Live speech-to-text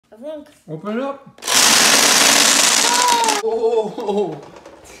I think. Open it up. Oh!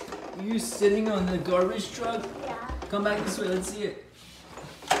 You're sitting on the garbage truck? Yeah. Come back this way, let's see it.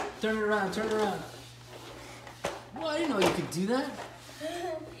 Turn it around, turn it around. Well, I didn't know you could do that.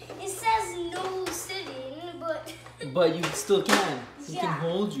 It says no sitting, but... But you still can. It Yeah. can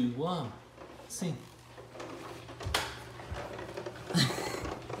hold you. Wow. Let's see.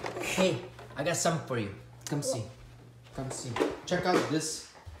 Hey, I got something for you. Come see. Come see. Check out this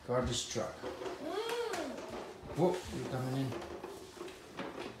garbage truck. Whoa, you're coming in.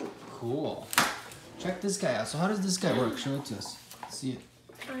 Cool. Check this guy out. So how does this guy work? Show it to us. See it.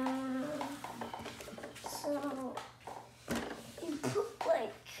 So you put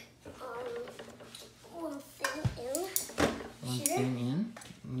like one thing in. One Here. thing in.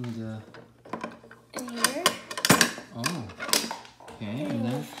 And, And here. oh. Okay, And and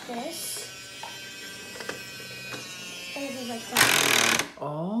then. with this. And it goes like that.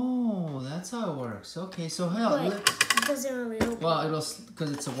 Oh, that's how it works. Okay, so hell. But it doesn't really open. Well, it'll,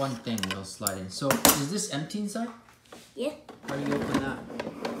 because it's a one thing, it'll slide in. So, is this empty inside? Yeah. How do you open that?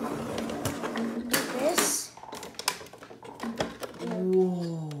 This.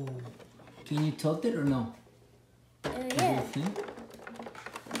 Whoa. Can you tilt it or no? The Yeah. whole thing?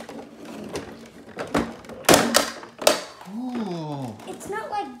 Oh. It's not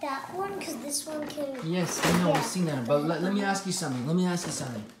like that one because this one can. Yes, I know, Yeah. I've seen that. But let me ask you something. Let me ask you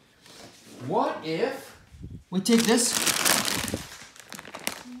something. What if we take this?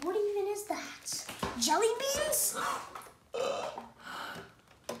 What even is that? Jelly beans?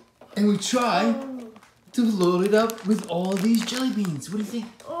 And we try to load it up with all these jelly beans. What do you think?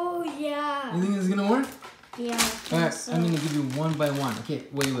 Oh yeah. You think this is gonna work? Yeah. Alright, I'm gonna give you one by one. Okay,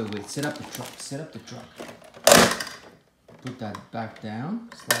 wait. Set up the truck. Set up the truck. Put that back down.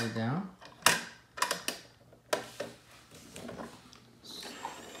 Slide it down.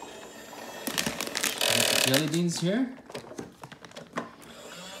 Got the jelly beans here.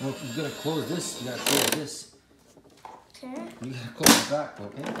 Well, you gotta close this. You gotta close this. Okay. You gotta close the back.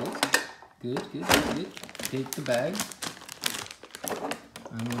 Okay, close. Good. Take the bag.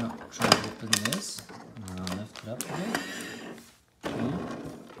 I'm gonna try to open this. Lift it up a bit. Okay.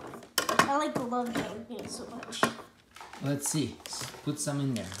 I love jelly beans so much. Let's see. Put some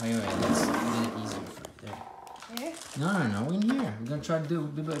in there. Alright, let's get it easier for you. There. Here? No, in here. We're gonna try to do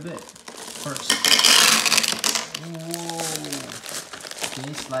it bit by bit. First. Whoa.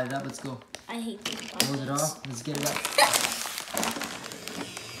 Okay, slide it up. Let's go. I hate these jelly Close it beans. off. Let's get it up.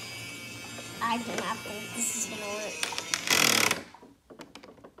 I do not think this is gonna work.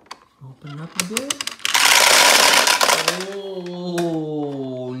 Open it up a bit.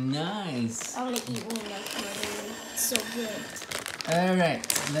 Oh, nice. I wanna eat one like mother. It's so good. Alright,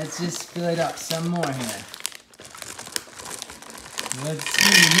 let's just fill it up some more here. Let's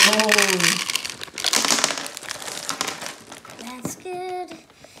see. Whoa. That's good.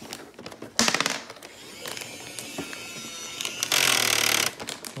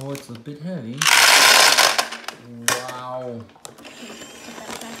 Oh, it's a bit heavy. Wow. Put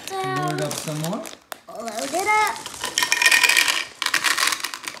that back Load down. it up some more. Load it up.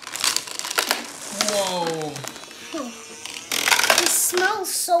 Whoa. It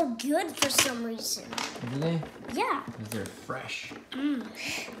smells so good for some reason. Do they? Yeah. Because they're fresh.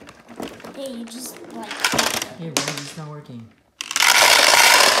 Hey, you just like. Hey, why is this not working?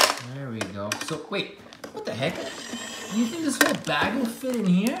 There we go. So, wait. What the heck? Do you think this whole bag will fit in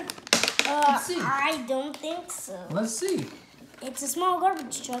here? Let's see. I don't think so. Let's see. It's a small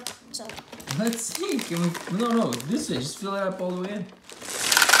garbage truck, so. Let's see. Can we? No. This way. Just fill it up all the way in.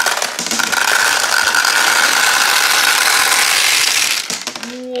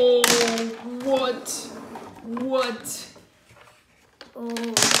 Whoa! What?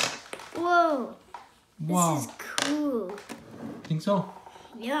 Oh. Whoa. Wow. This is cool. Think so?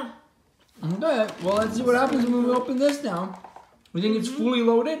 Yeah. Okay. Well, let's see what happens when we open this now. We think it's fully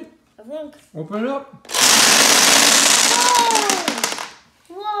loaded? I think. Open it up.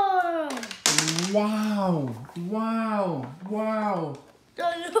 Whoa. Wow. Oh,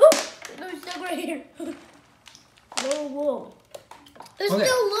 no. There's stuck right here. Whoa. There's Okay.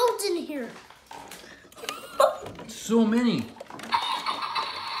 still loads in here. So many.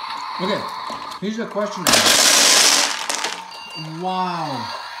 Okay, here's a question I have. Wow.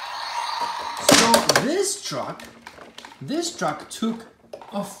 So this truck took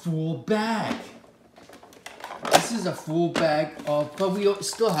a full bag. This is a full bag of, but we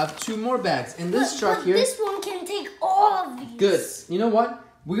still have 2 more bags. And this truck but here. this one can take all of these. Good. You know what?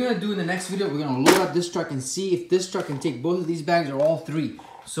 We're gonna do in the next video. We're gonna load up this truck and see if this truck can take both of these bags or all 3.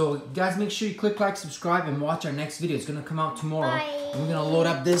 So guys, make sure you click like, subscribe, and watch our next video. It's gonna come out tomorrow. Bye. And we're gonna load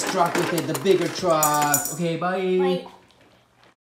up this truck with it, the bigger truck. Okay, bye. Bye.